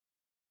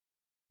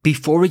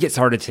Before we get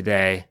started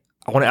today,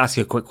 I want to ask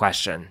you a quick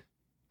question.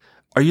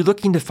 Are you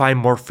looking to find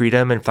more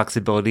freedom and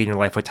flexibility in your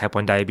life with type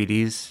 1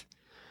 diabetes?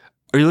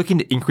 Are you looking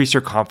to increase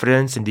your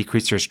confidence and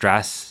decrease your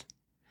stress?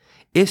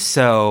 If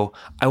so,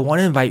 I want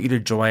to invite you to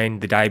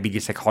join the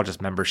Diabetes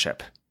Psychologist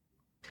membership.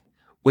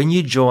 When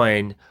you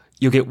join,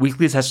 you'll get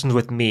weekly sessions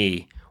with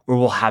me where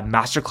we'll have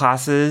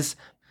masterclasses,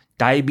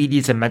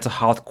 diabetes and mental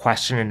health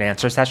question and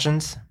answer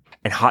sessions,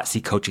 and hot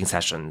seat coaching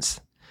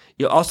sessions.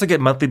 You'll also get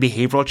monthly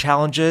behavioral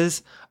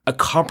challenges, a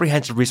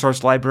comprehensive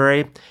resource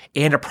library,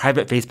 and a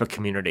private Facebook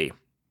community.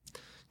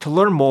 To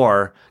learn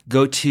more,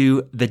 go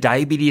to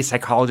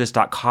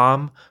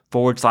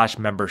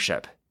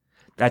thediabetespsychologist.com/membership.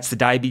 That's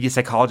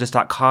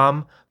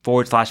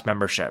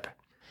thediabetespsychologist.com/membership.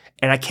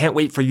 And I can't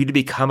wait for you to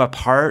become a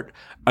part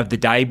of the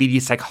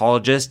Diabetes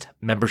Psychologist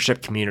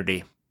membership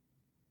community.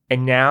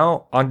 And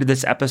now, on to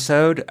this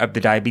episode of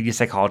the Diabetes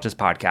Psychologist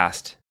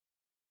podcast.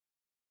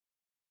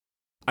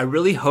 I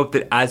really hope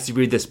that as you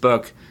read this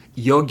book,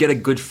 you'll get a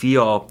good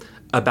feel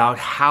about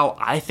how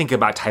I think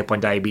about type 1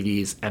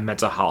 diabetes and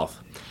mental health.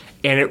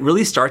 And it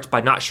really starts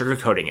by not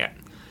sugarcoating it,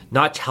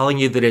 not telling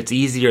you that it's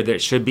easy or that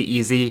it should be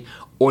easy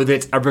or that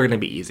it's ever going to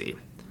be easy.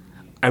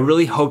 I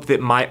really hope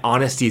that my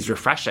honesty is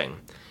refreshing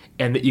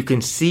and that you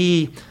can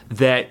see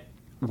that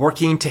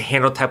working to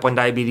handle type 1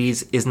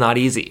 diabetes is not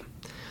easy,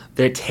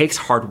 that it takes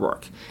hard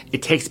work,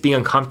 it takes being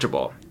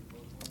uncomfortable,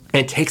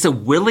 and it takes a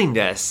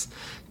willingness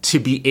to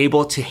be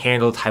able to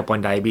handle type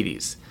 1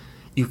 diabetes.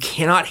 You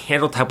cannot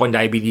handle type 1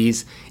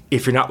 diabetes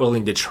if you're not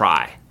willing to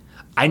try.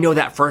 I know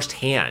that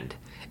firsthand.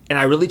 And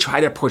I really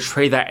try to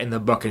portray that in the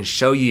book and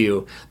show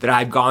you that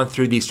I've gone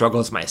through these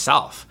struggles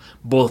myself,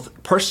 both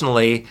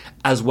personally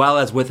as well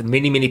as with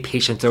many, many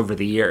patients over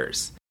the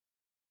years.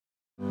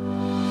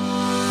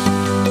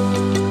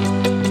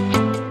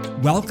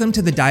 Welcome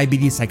to the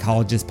Diabetes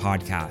Psychologist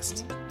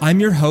podcast. I'm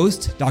your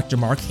host, Dr.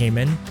 Mark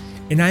Heyman,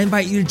 and I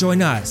invite you to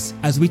join us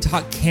as we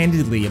talk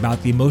candidly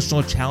about the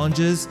emotional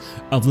challenges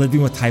of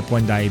living with type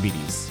 1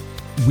 diabetes.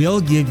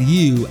 We'll give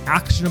you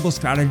actionable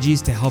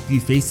strategies to help you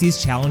face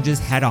these challenges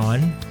head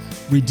on,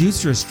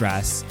 reduce your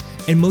stress,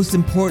 and most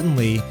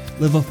importantly,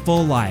 live a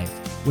full life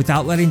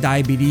without letting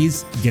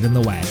diabetes get in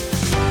the way.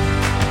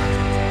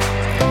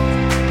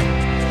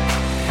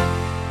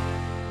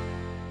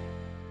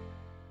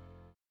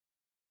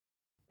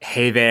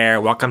 Hey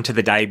there, welcome to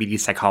the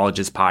Diabetes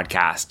Psychologist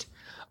podcast.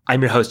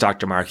 I'm your host,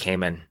 Dr. Mark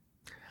Heyman.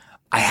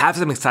 I have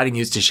some exciting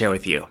news to share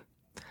with you.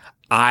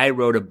 I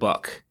wrote a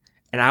book,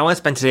 and I want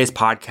to spend today's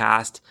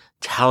podcast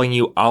telling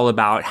you all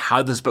about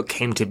how this book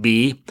came to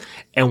be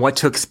and what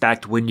to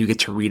expect when you get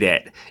to read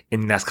it in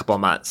the next couple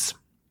of months.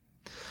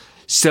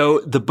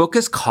 So the book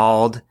is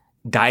called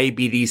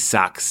Diabetes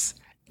Sucks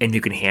and You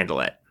Can Handle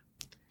It.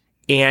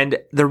 And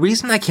the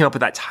reason I came up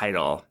with that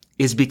title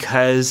is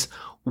because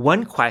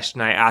one question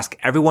I ask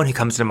everyone who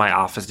comes into my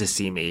office to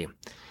see me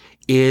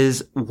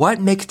is, what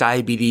makes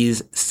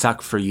diabetes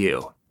suck for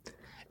you?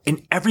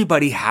 And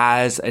everybody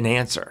has an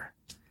answer.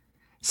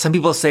 Some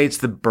people say it's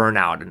the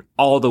burnout and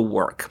all the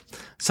work.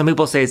 Some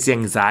people say it's the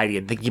anxiety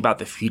and thinking about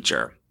the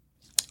future.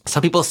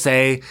 Some people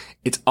say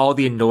it's all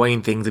the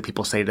annoying things that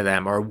people say to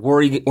them, or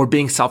worrying or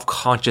being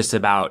self-conscious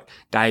about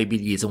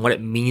diabetes and what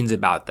it means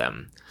about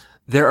them.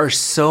 There are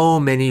so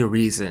many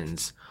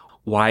reasons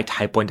why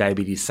type 1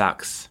 diabetes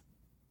sucks.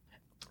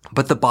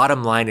 But the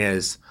bottom line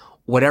is,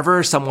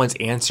 whatever someone's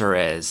answer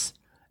is,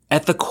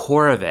 at the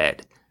core of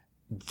it,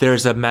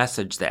 there's a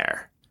message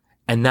there.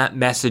 And that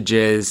message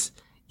is,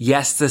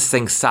 yes, this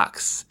thing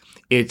sucks.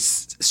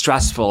 It's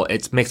stressful.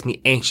 It makes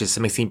me anxious. It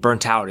makes me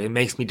burnt out. It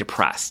makes me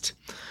depressed.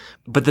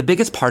 But the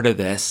biggest part of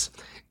this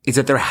is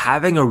that they're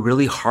having a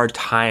really hard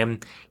time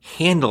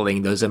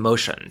handling those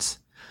emotions.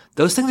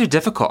 Those things are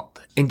difficult.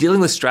 And dealing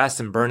with stress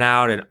and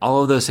burnout and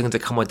all of those things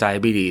that come with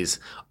diabetes,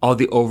 all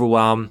the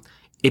overwhelm,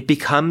 it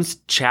becomes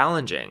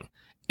challenging.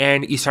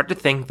 And you start to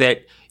think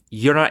that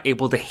you're not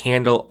able to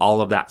handle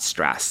all of that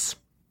stress.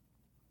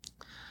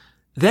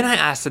 Then I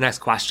ask the next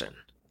question.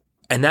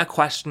 And that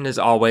question is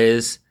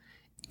always,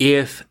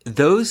 if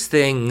those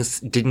things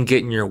didn't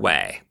get in your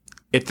way,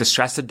 if the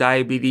stress of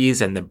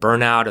diabetes and the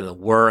burnout and the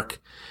work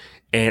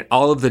and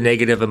all of the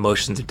negative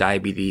emotions of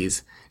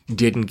diabetes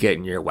didn't get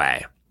in your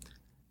way,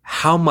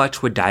 how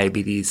much would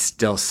diabetes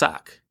still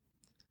suck?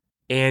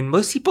 And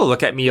most people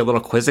look at me a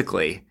little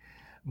quizzically,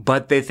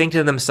 but they think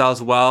to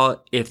themselves,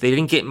 well, if they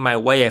didn't get in my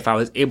way, if I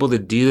was able to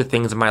do the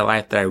things in my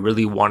life that I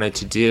really wanted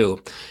to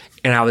do,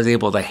 and I was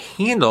able to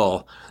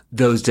handle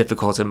those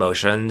difficult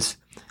emotions,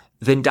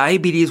 then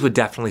diabetes would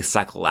definitely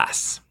suck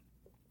less.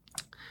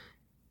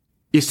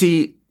 You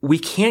see, we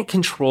can't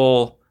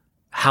control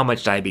how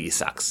much diabetes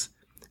sucks.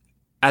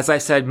 As I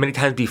said many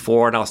times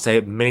before, and I'll say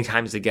it many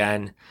times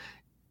again,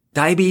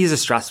 diabetes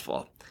is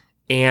stressful,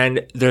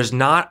 and there's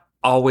not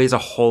always a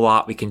whole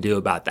lot we can do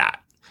about that.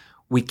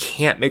 We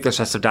can't make the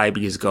stress of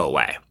diabetes go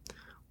away.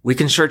 We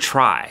can sure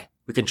try.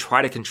 We can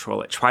try to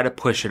control it, try to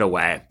push it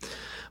away.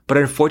 But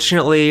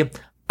unfortunately,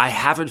 I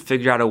haven't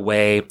figured out a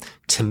way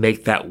to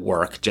make that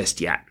work just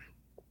yet.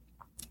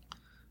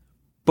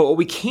 But what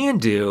we can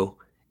do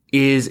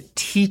is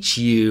teach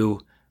you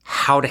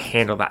how to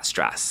handle that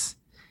stress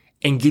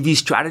and give you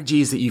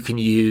strategies that you can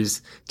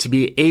use to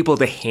be able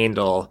to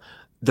handle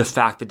the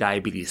fact that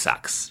diabetes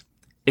sucks.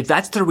 If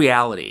that's the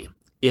reality,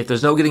 if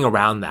there's no getting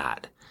around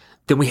that,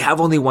 then we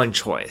have only one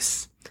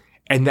choice,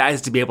 and that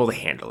is to be able to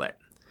handle it.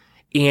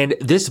 And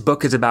this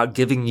book is about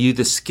giving you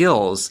the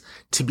skills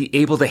to be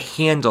able to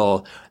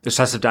handle the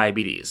stress of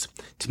diabetes,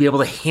 to be able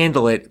to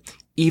handle it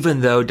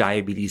even though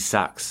diabetes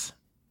sucks.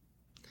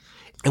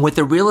 And with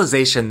the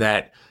realization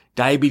that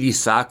diabetes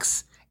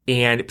sucks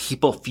and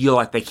people feel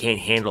like they can't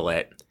handle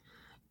it,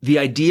 the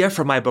idea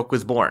for my book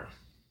was born.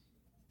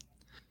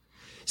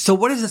 So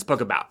what is this book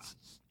about?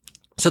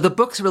 So the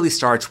book really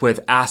starts with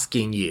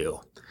asking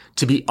you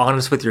to be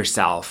honest with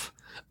yourself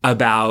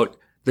about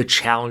the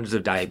challenges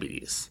of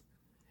diabetes.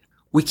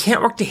 We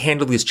can't work to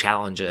handle these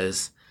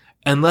challenges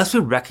unless we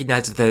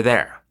recognize that they're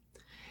there.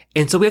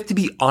 And so we have to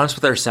be honest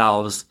with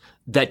ourselves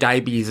that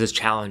diabetes is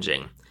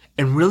challenging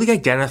and really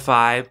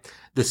identify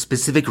the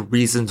specific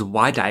reasons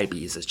why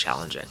diabetes is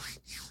challenging.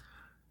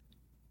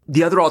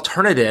 The other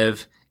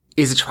alternative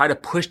is to try to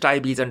push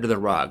diabetes under the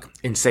rug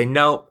and say,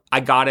 no, I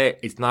got it.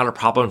 It's not a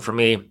problem for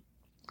me.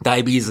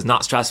 Diabetes is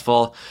not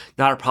stressful,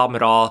 not a problem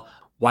at all.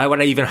 Why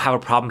would I even have a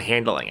problem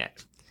handling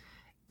it?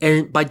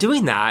 And by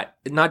doing that,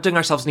 not doing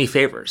ourselves any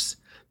favors.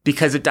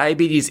 Because if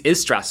diabetes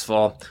is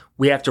stressful,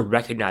 we have to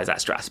recognize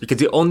that stress. Because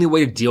the only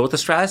way to deal with the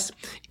stress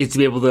is to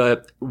be able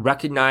to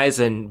recognize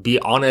and be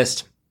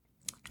honest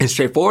and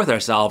straightforward with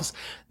ourselves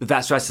that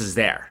that stress is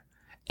there.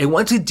 And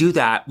once we do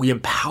that, we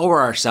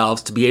empower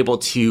ourselves to be able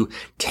to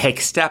take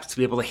steps to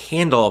be able to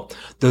handle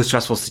those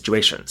stressful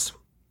situations.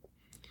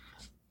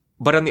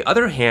 But on the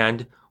other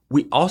hand,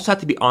 we also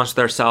have to be honest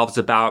with ourselves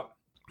about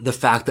the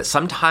fact that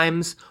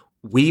sometimes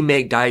we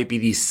make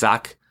diabetes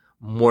suck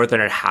more than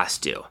it has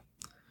to.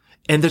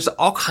 And there's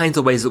all kinds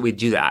of ways that we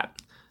do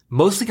that.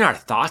 Mostly in our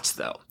thoughts,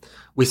 though.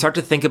 We start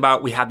to think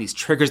about, we have these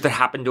triggers that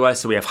happen to us.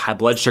 So we have high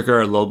blood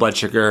sugar or low blood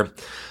sugar.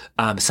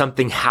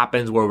 Something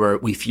happens where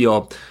we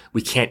feel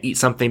we can't eat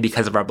something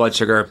because of our blood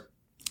sugar.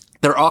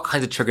 There are all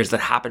kinds of triggers that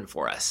happen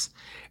for us.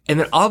 And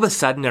then all of a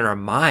sudden in our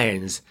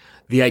minds,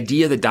 the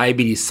idea that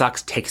diabetes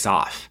sucks takes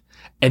off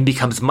and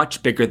becomes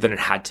much bigger than it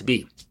had to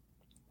be.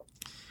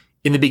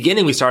 In the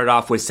beginning, we started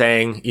off with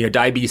saying,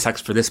 diabetes sucks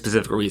for this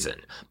specific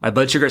reason. My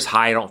blood sugar is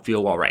high. I don't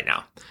feel well right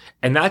now.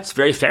 And that's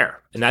very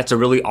fair. And that's a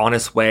really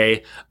honest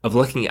way of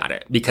looking at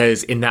it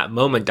because in that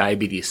moment,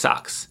 diabetes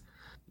sucks.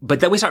 But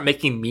then we start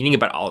making meaning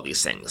about all of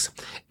these things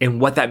and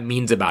what that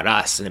means about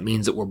us. And it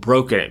means that we're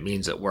broken. It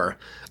means that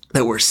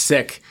we're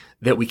sick,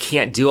 that we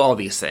can't do all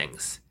these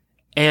things.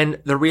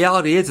 And the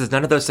reality is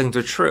none of those things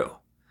are true.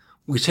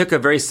 We took a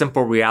very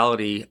simple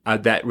reality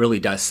that really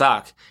does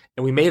suck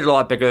and we made it a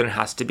lot bigger than it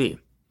has to be.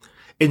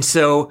 And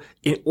so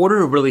in order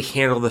to really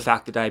handle the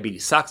fact that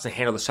diabetes sucks and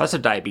handle the stress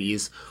of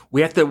diabetes,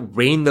 we have to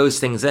rein those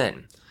things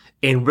in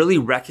and really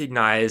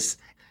recognize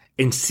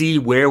and see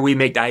where we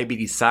make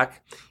diabetes suck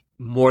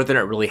more than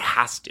it really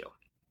has to.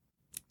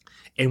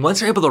 And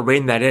once we're able to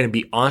rein that in and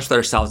be honest with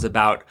ourselves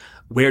about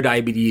where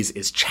diabetes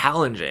is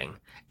challenging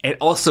and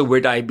also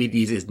where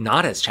diabetes is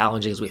not as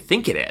challenging as we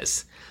think it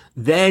is,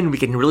 then we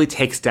can really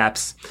take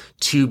steps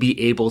to be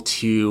able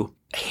to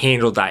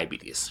handle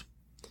diabetes.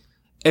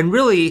 And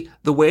really,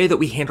 the way that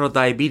we handle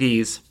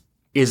diabetes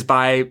is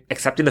by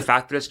accepting the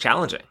fact that it's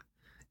challenging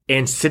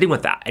and sitting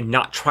with that and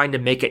not trying to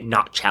make it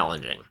not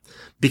challenging.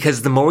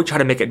 Because the more we try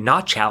to make it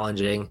not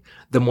challenging,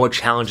 the more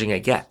challenging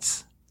it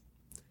gets.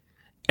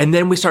 And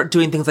then we start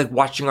doing things like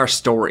watching our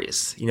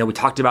stories. We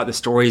talked about the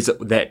stories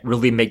that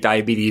really make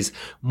diabetes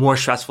more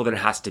stressful than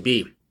it has to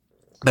be.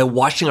 By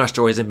watching our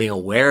stories and being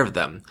aware of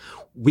them,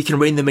 we can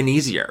rein them in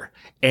easier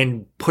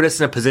and put us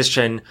in a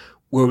position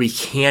where we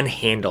can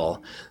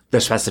handle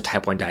the stress of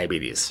type 1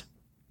 diabetes.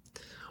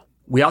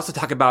 We also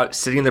talk about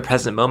sitting in the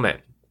present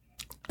moment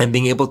and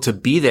being able to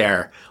be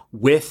there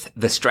with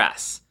the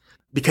stress.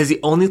 Because the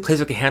only place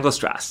we can handle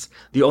stress,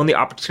 the only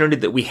opportunity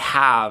that we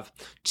have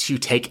to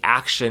take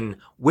action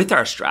with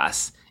our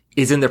stress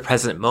is in the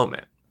present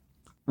moment.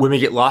 When we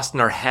get lost in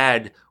our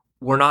head,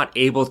 we're not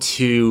able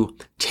to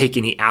take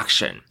any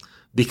action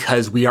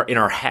because we are in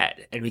our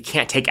head and we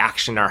can't take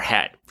action in our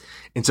head.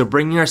 And so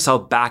bringing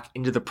ourselves back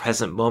into the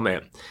present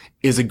moment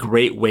is a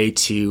great way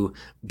to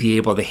be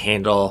able to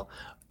handle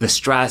the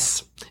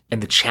stress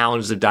and the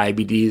challenges of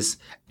diabetes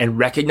and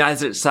recognize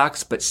that it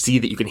sucks, but see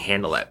that you can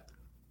handle it.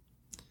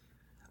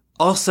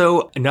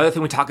 Also, another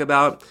thing we talk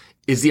about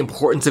is the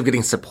importance of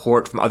getting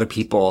support from other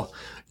people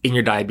in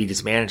your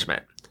diabetes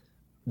management.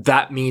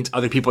 That means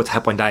other people with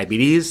type 1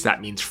 diabetes.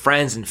 That means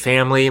friends and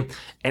family,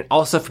 and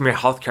also from your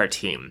healthcare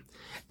team.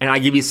 And I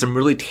give you some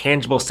really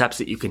tangible steps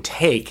that you can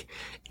take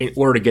in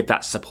order to get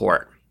that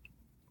support.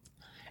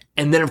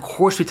 And then, of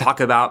course, we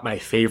talk about my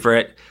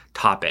favorite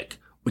topic,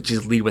 which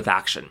is lead with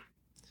action.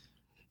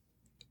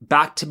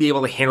 Back to be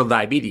able to handle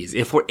diabetes.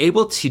 If we're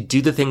able to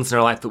do the things in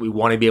our life that we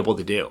want to be able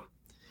to do,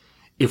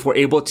 if we're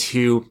able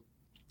to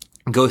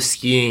go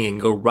skiing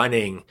and go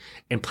running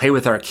and play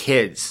with our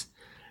kids,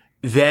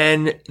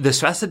 then the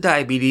stress of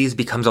diabetes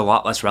becomes a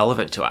lot less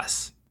relevant to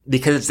us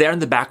because it's there in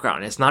the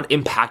background. It's not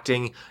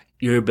impacting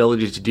your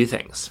ability to do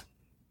things.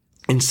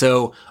 And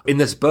so in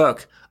this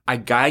book, I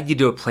guide you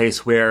to a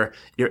place where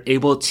you're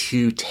able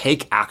to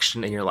take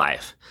action in your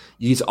life.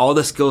 Use all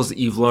the skills that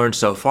you've learned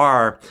so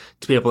far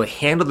to be able to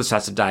handle the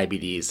stress of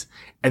diabetes,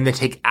 and then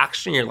take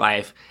action in your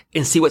life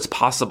and see what's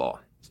possible.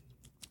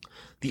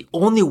 The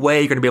only way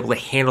you're going to be able to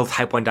handle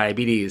type 1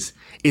 diabetes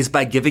is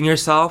by giving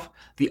yourself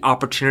the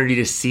opportunity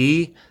to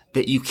see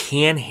that you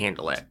can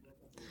handle it.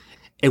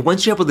 And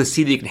once you're able to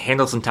see that you can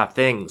handle some tough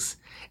things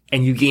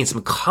and you gain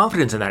some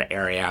confidence in that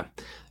area,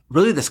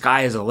 really the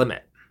sky is the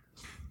limit.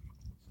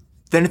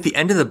 Then at the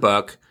end of the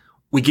book,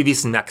 we give you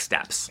some next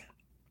steps.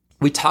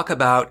 We talk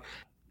about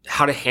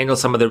how to handle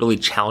some of the really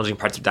challenging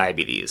parts of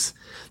diabetes,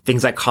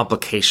 things like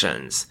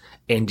complications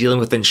and dealing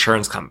with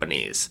insurance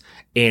companies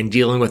and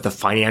dealing with the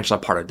financial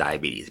part of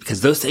diabetes,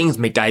 because those things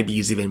make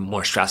diabetes even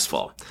more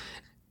stressful.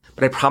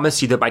 But I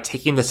promise you that by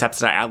taking the steps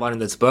that I outline in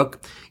this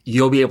book,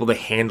 you'll be able to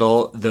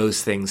handle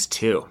those things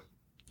too.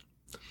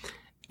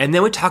 And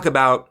then we talk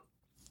about,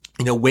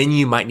 when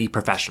you might need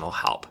professional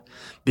help,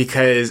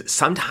 because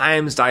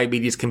sometimes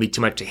diabetes can be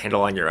too much to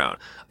handle on your own.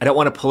 I don't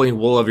want to pull any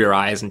wool over your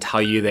eyes and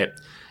tell you that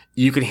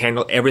you can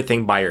handle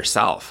everything by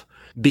yourself,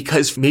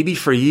 because maybe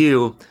for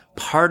you,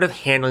 part of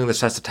handling the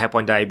stress of type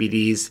 1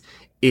 diabetes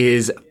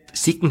is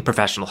seeking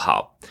professional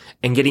help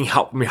and getting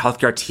help from your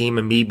healthcare team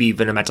and maybe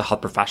even a mental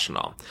health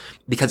professional,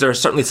 because there are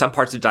certainly some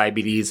parts of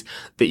diabetes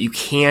that you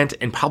can't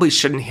and probably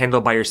shouldn't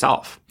handle by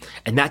yourself.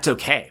 And that's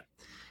okay.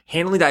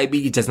 Handling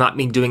diabetes does not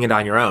mean doing it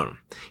on your own.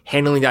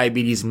 Handling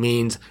diabetes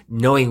means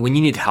knowing when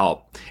you need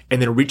help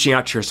and then reaching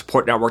out to your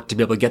support network to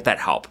be able to get that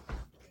help,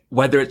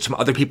 whether it's from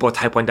other people with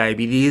type 1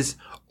 diabetes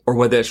or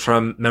whether it's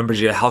from members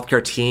of your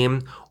healthcare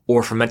team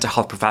or from mental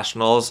health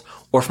professionals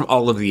or from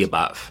all of the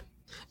above.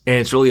 And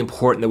it's really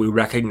important that we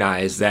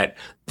recognize that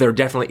there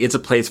definitely is a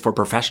place for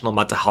professional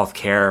mental health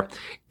care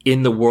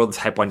in the world of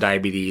type 1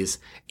 diabetes.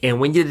 And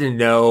we need to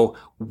know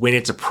when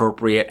it's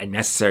appropriate and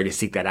necessary to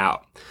seek that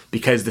out,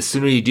 because the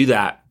sooner you do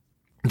that,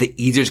 the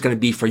easier it's going to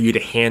be for you to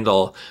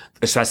handle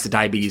the stress that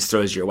diabetes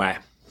throws your way.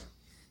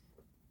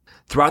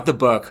 Throughout the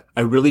book,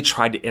 I really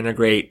tried to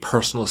integrate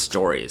personal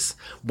stories,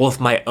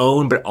 both my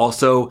own, but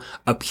also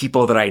of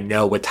people that I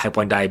know with type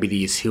 1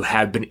 diabetes who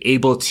have been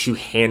able to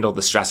handle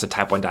the stress of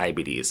type 1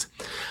 diabetes.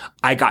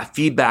 I got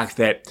feedback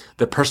that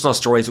the personal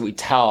stories that we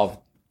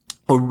tell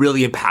were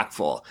really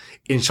impactful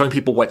in showing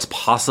people what's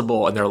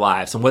possible in their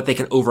lives and what they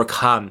can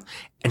overcome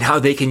and how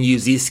they can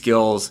use these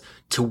skills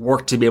to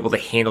work to be able to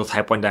handle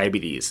type 1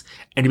 diabetes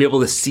and to be able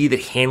to see that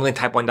handling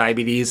type 1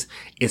 diabetes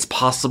is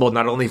possible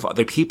not only for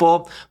other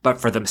people, but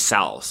for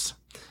themselves.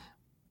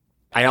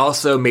 I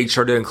also made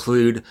sure to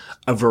include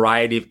a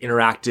variety of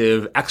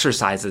interactive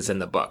exercises in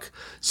the book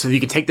so that you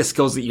can take the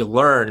skills that you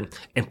learn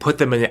and put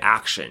them into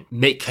action,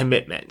 make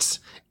commitments,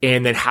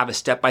 and then have a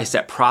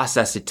step-by-step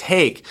process to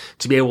take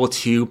to be able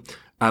to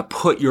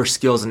put your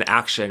skills into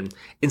action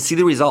and see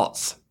the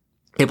results,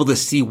 able to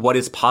see what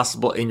is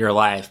possible in your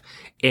life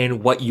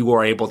and what you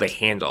are able to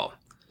handle.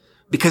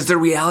 Because the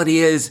reality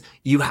is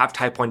you have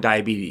type 1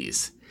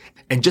 diabetes.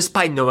 And just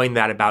by knowing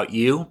that about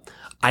you,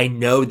 I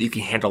know that you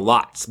can handle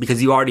lots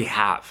because you already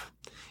have.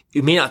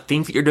 You may not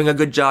think that you're doing a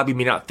good job. You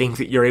may not think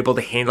that you're able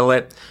to handle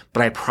it,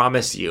 but I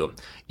promise you,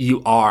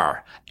 you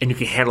are, and you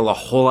can handle a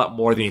whole lot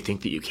more than you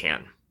think that you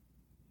can.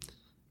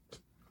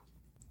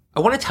 I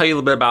want to tell you a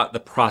little bit about the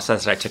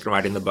process that I took in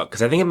writing the book,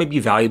 because I think it may be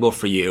valuable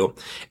for you,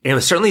 and it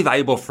was certainly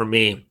valuable for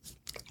me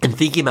in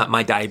thinking about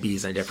my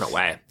diabetes in a different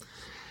way.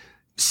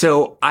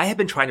 So I have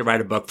been trying to write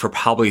a book for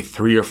probably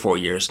 3 or 4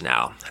 years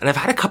now, and I've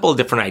had a couple of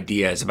different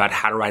ideas about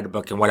how to write a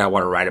book and what I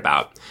want to write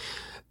about.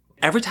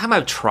 Every time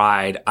I've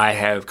tried, I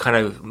have kind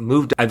of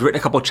moved. I've written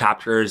a couple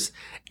chapters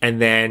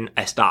and then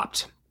I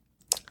stopped.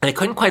 And I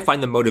couldn't quite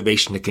find the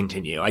motivation to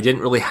continue. I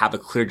didn't really have a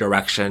clear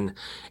direction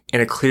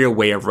and a clear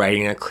way of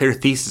writing and a clear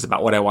thesis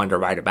about what I wanted to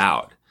write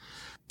about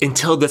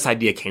until this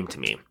idea came to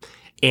me.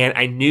 And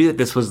I knew that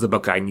this was the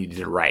book I needed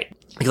to write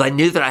because I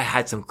knew that I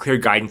had some clear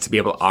guidance to be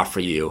able to offer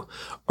you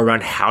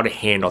around how to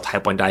handle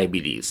type 1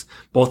 diabetes,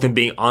 both in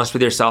being honest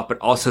with yourself, but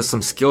also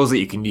some skills that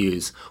you can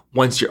use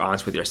once you're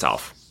honest with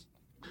yourself.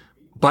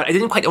 But I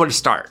didn't quite know where to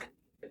start.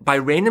 By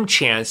random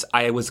chance,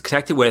 I was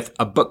connected with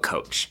a book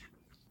coach.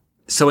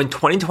 So in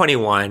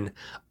 2021,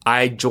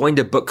 I joined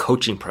a book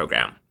coaching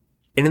program.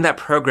 And in that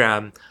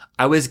program,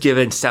 I was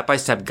given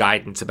step-by-step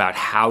guidance about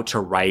how to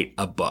write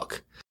a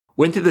book.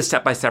 Went through the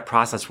step-by-step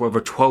process where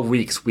over 12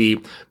 weeks,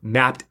 we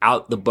mapped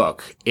out the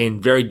book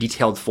in very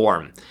detailed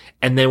form.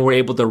 And then we're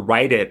able to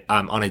write it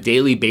on a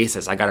daily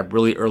basis. I got up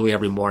really early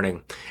every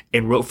morning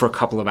and wrote for a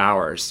couple of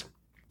hours.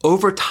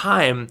 Over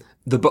time,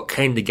 the book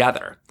came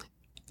together.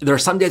 There are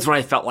some days when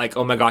I felt like,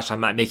 oh my gosh, I'm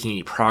not making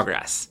any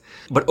progress.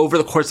 But over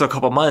the course of a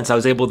couple of months, I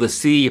was able to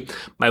see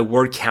my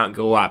word count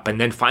go up.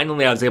 And then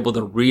finally, I was able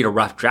to read a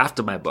rough draft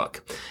of my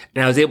book.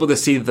 And I was able to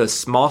see the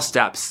small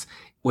steps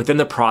within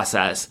the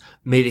process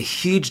made a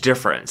huge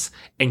difference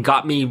and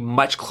got me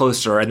much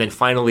closer and then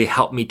finally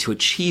helped me to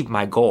achieve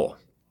my goal.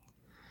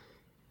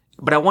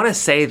 But I want to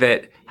say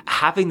that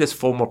having this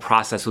formal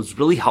process was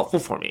really helpful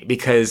for me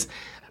because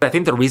I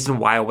think the reason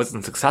why I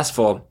wasn't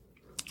successful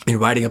in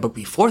writing a book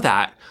before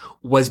that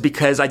was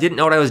because I didn't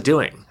know what I was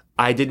doing.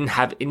 I didn't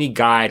have any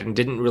guide and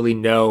didn't really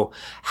know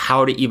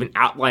how to even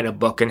outline a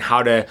book and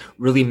how to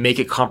really make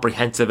it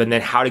comprehensive, and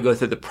then how to go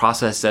through the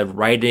process of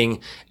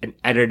writing and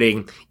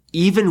editing,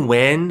 even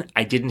when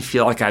I didn't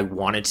feel like I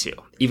wanted to,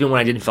 even when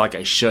I didn't feel like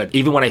I should,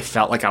 even when I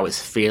felt like I was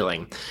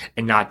failing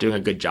and not doing a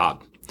good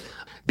job.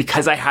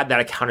 Because I had that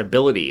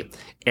accountability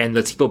and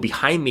those people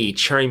behind me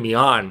cheering me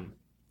on,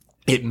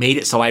 it made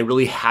it so I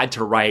really had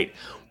to write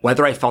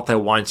whether I felt I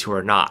wanted to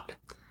or not.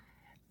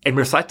 And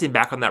reflecting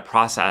back on that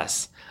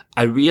process,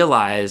 I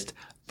realized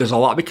there's a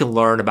lot we can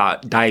learn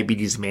about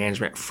diabetes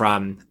management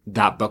from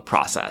that book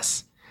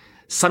process.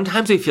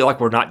 Sometimes we feel like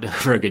we're not doing a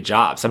very good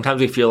job.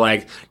 Sometimes we feel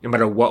like no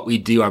matter what we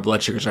do, our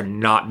blood sugars are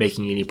not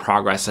making any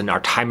progress and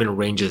our time in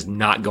range is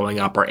not going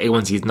up, our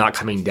A1C is not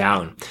coming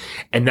down.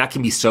 And that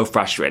can be so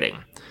frustrating.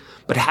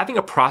 But having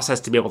a process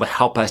to be able to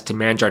help us to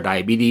manage our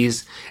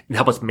diabetes and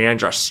help us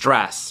manage our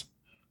stress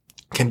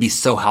can be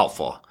so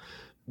helpful,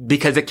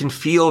 because it can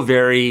feel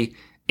very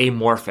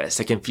amorphous.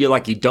 It can feel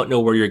like you don't know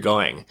where you're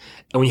going.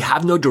 And when you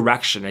have no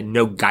direction and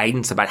no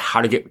guidance about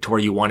how to get to where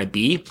you want to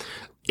be,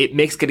 it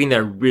makes getting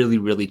there really,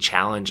 really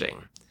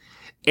challenging.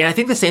 And I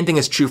think the same thing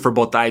is true for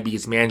both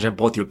diabetes management,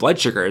 both your blood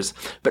sugars,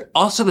 but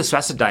also the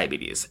stress of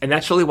diabetes. And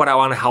that's really what I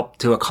want to help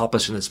to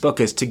accomplish in this book,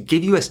 is to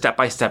give you a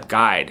step-by-step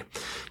guide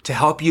to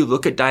help you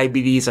look at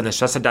diabetes and the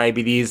stress of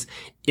diabetes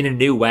in a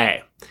new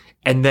way.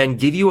 And then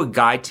give you a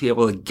guide to be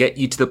able to get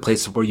you to the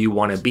place where you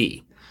want to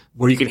be,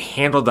 where you can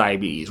handle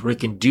diabetes, where you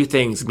can do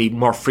things and be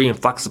more free and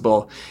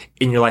flexible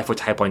in your life with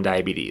type 1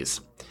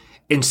 diabetes.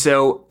 And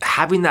so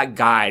having that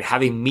guide,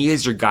 having me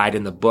as your guide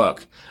in the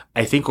book,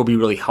 I think will be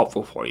really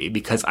helpful for you,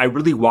 because I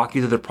really walk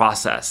you through the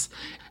process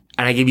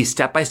and I give you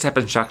step-by-step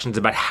instructions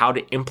about how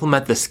to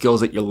implement the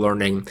skills that you're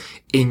learning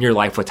in your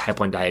life with type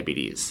 1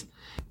 diabetes.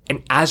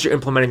 And as you're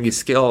implementing these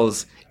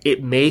skills,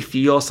 it may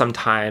feel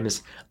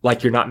sometimes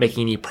like you're not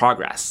making any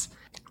progress,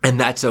 and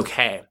that's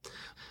okay.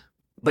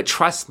 But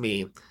trust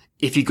me,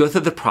 if you go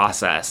through the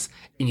process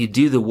and you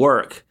do the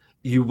work,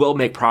 you will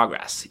make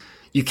progress.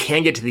 You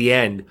can get to the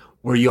end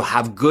where you'll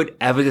have good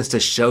evidence to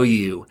show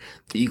you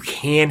that you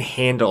can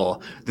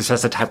handle the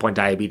stress of type 1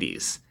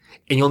 diabetes.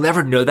 And you'll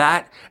never know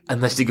that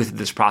unless you go through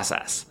this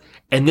process.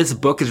 And this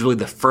book is really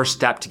the first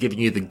step to giving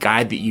you the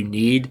guide that you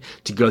need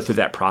to go through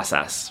that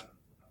process.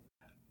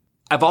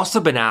 I've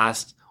also been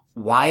asked,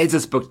 why is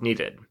this book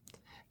needed?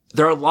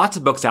 There are lots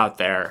of books out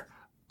there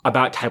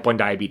about type 1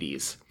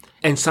 diabetes.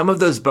 And some of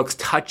those books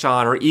touch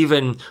on or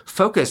even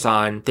focus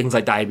on things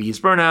like diabetes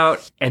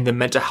burnout and the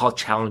mental health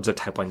challenges of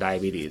type 1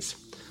 diabetes.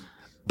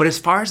 But as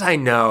far as I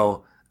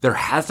know, there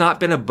has not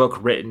been a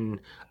book written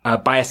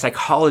by a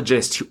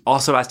psychologist who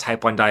also has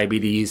type 1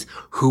 diabetes,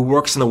 who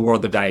works in the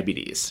world of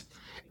diabetes.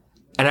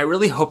 And I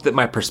really hope that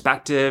my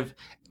perspective,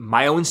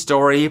 my own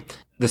story,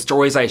 the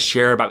stories I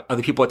share about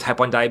other people with type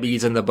 1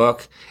 diabetes in the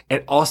book,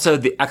 and also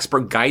the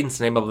expert guidance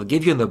that I'm able to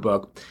give you in the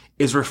book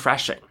is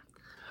refreshing.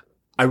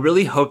 I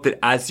really hope that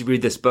as you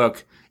read this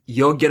book,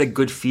 you'll get a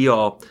good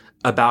feel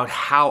about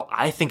how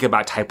I think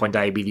about type 1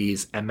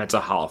 diabetes and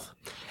mental health.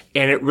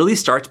 And it really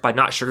starts by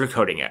not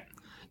sugarcoating it,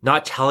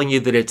 not telling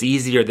you that it's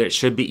easy or that it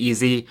should be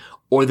easy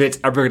or that it's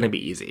ever going to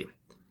be easy.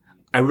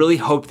 I really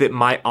hope that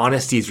my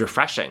honesty is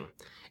refreshing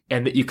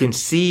and that you can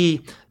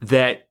see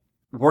that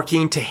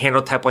working to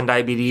handle type 1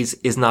 diabetes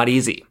is not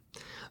easy,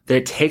 that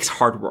it takes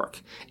hard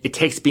work. It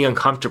takes being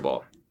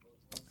uncomfortable,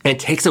 and it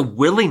takes a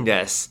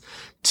willingness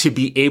to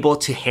be able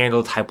to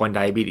handle type 1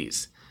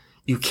 diabetes.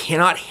 You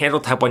cannot handle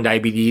type 1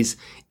 diabetes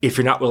if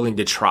you're not willing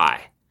to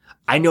try.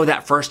 I know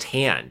that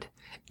firsthand.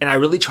 And I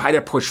really try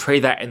to portray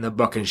that in the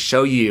book and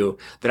show you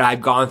that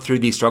I've gone through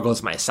these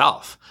struggles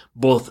myself,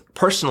 both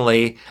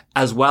personally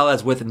as well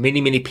as with many,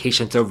 many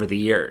patients over the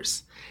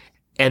years.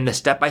 And the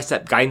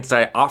step-by-step guidance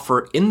that I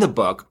offer in the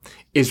book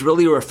is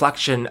really a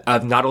reflection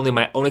of not only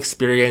my own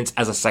experience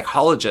as a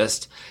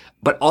psychologist,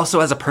 but also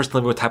as a person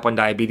living with type 1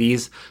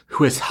 diabetes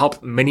who has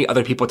helped many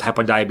other people with type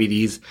 1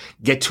 diabetes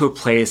get to a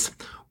place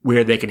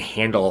where they can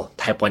handle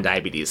type 1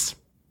 diabetes.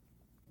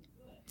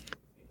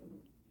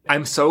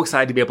 I'm so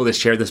excited to be able to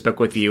share this book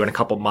with you in a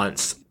couple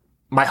months.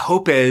 My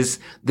hope is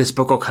this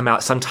book will come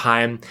out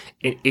sometime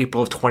in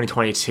April of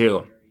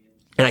 2022.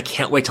 And I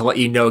can't wait to let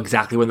you know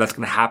exactly when that's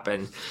going to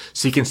happen,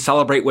 so you can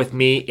celebrate with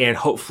me and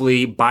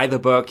hopefully buy the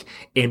book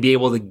and be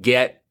able to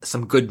get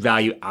some good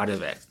value out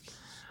of it.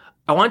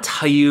 I want to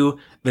tell you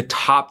the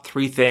top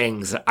 3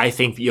 things that I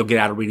think that you'll get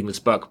out of reading this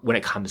book when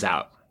it comes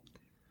out.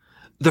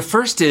 The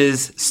first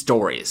is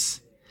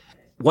stories.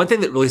 One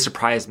thing that really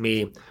surprised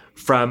me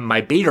from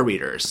my beta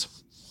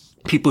readers,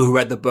 people who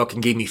read the book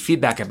and gave me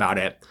feedback about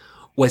it,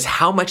 was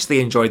how much they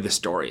enjoyed the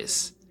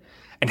stories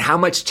and how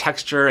much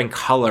texture and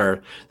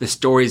color the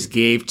stories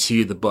gave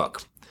to the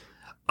book.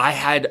 I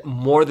had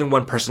more than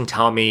one person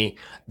tell me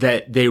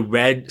that they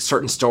read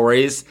certain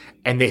stories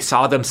and they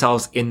saw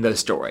themselves in those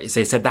stories.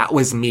 They said, that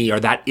was me,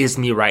 or that is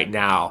me right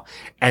now.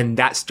 And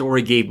that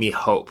story gave me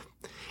hope.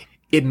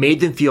 It made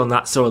them feel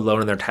not so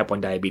alone in their type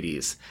 1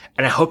 diabetes.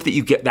 And I hope that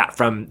you get that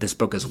from this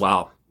book as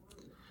well.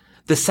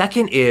 The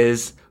second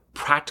is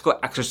practical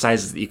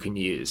exercises that you can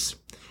use.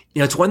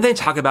 It's one thing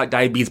to talk about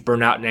diabetes,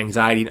 burnout, and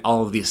anxiety and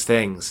all of these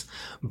things,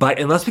 but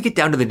unless we get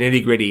down to the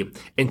nitty-gritty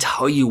and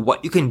tell you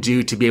what you can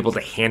do to be able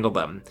to handle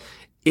them,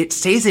 it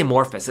stays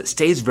amorphous. It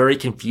stays very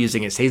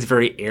confusing. It stays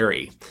very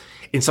airy.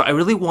 And so I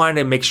really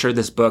wanted to make sure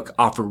this book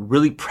offered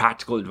really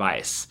practical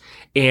advice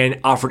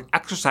and offered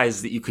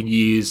exercises that you can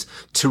use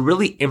to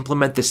really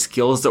implement the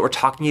skills that we're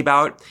talking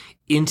about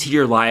into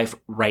your life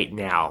right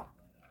now.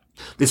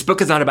 This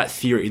book is not about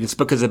theory. This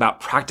book is about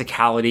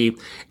practicality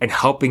and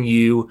helping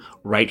you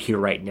right here,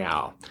 right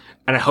now.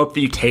 And I hope that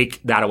you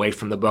take that away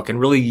from the book and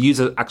really use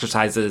those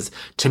exercises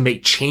to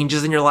make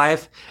changes in your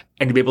life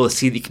and to be able to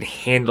see that you can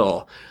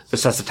handle the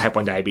stress of type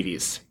 1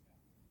 diabetes.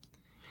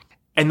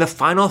 And the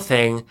final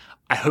thing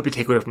I hope you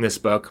take away from this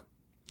book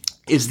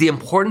is the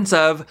importance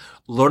of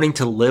learning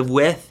to live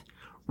with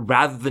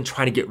rather than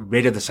trying to get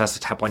rid of the stress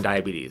of type 1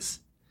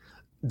 diabetes.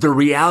 The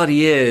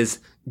reality is,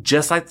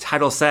 just like the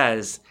title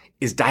says,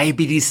 is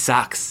diabetes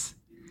sucks.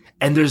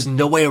 And there's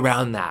no way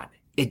around that.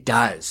 It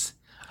does.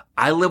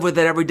 I live with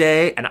it every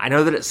day and I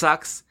know that it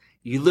sucks.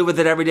 You live with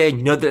it every day and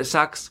you know that it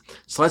sucks.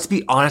 So let's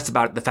be honest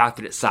about the fact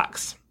that it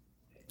sucks.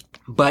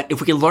 But if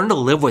we can learn to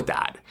live with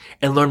that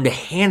and learn to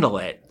handle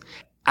it,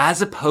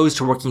 as opposed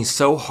to working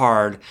so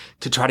hard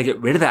to try to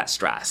get rid of that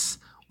stress,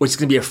 which is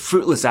going to be a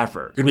fruitless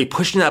effort. You're going to be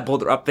pushing that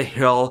boulder up the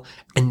hill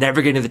and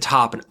never getting to the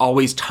top and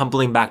always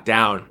tumbling back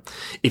down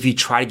if you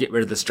try to get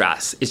rid of the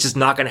stress. It's just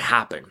not going to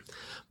happen.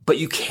 But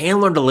you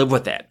can learn to live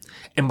with it.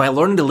 And by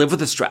learning to live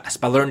with the stress,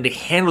 by learning to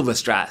handle the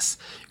stress,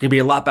 you're going to be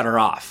a lot better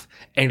off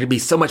and you're going to be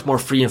so much more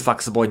free and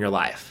flexible in your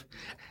life.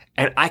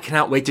 And I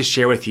cannot wait to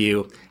share with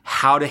you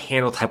how to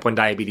handle type 1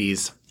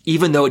 diabetes,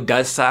 even though it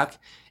does suck,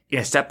 in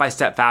a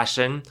step-by-step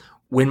fashion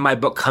when my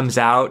book comes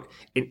out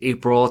in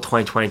April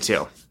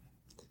 2022.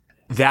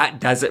 That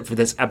does it for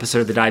this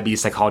episode of the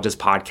Diabetes Psychologist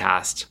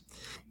podcast.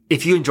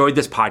 If you enjoyed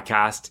this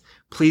podcast,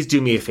 please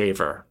do me a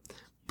favor.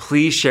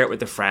 Please share it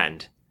with a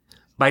friend.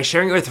 By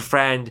sharing it with a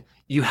friend,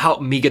 you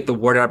help me get the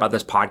word out about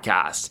this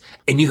podcast,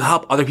 and you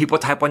help other people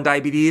with type 1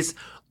 diabetes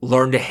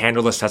learn to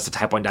handle the stress of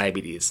type 1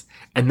 diabetes.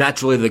 And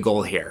that's really the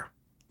goal here.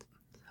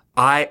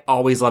 I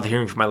always love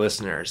hearing from my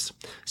listeners.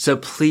 So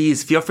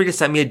please feel free to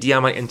send me a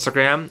DM on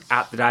Instagram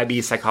at The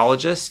Diabetes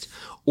Psychologist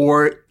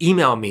or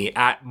email me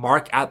at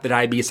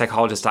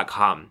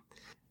mark@thediabetespsychologist.com.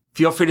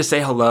 Feel free to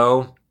say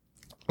hello.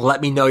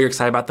 Let me know you're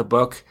excited about the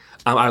book.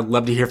 I'd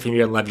love to hear from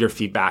you and love your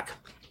feedback.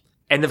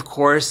 And of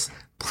course,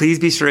 please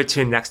be sure to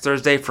tune in next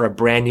Thursday for a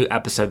brand new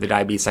episode of the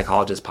Diabetes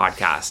Psychologist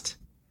podcast.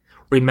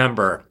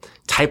 Remember,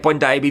 type 1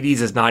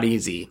 diabetes is not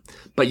easy,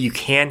 but you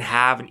can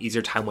have an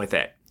easier time with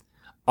it.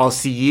 I'll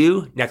see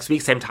you next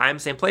week, same time,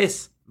 same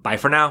place. Bye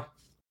for now.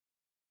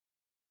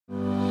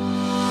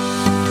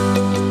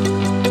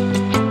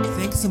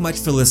 Thanks so much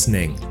for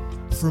listening.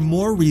 For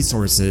more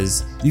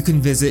resources, you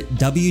can visit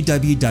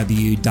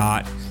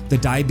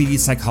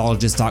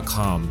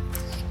www.thediabetespsychologist.com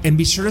and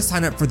be sure to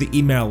sign up for the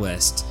email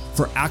list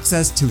for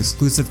access to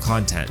exclusive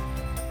content.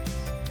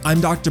 I'm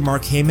Dr.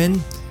 Mark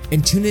Heyman,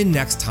 and tune in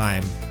next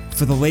time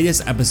for the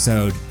latest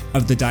episode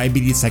of the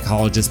Diabetes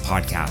Psychologist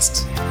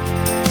podcast.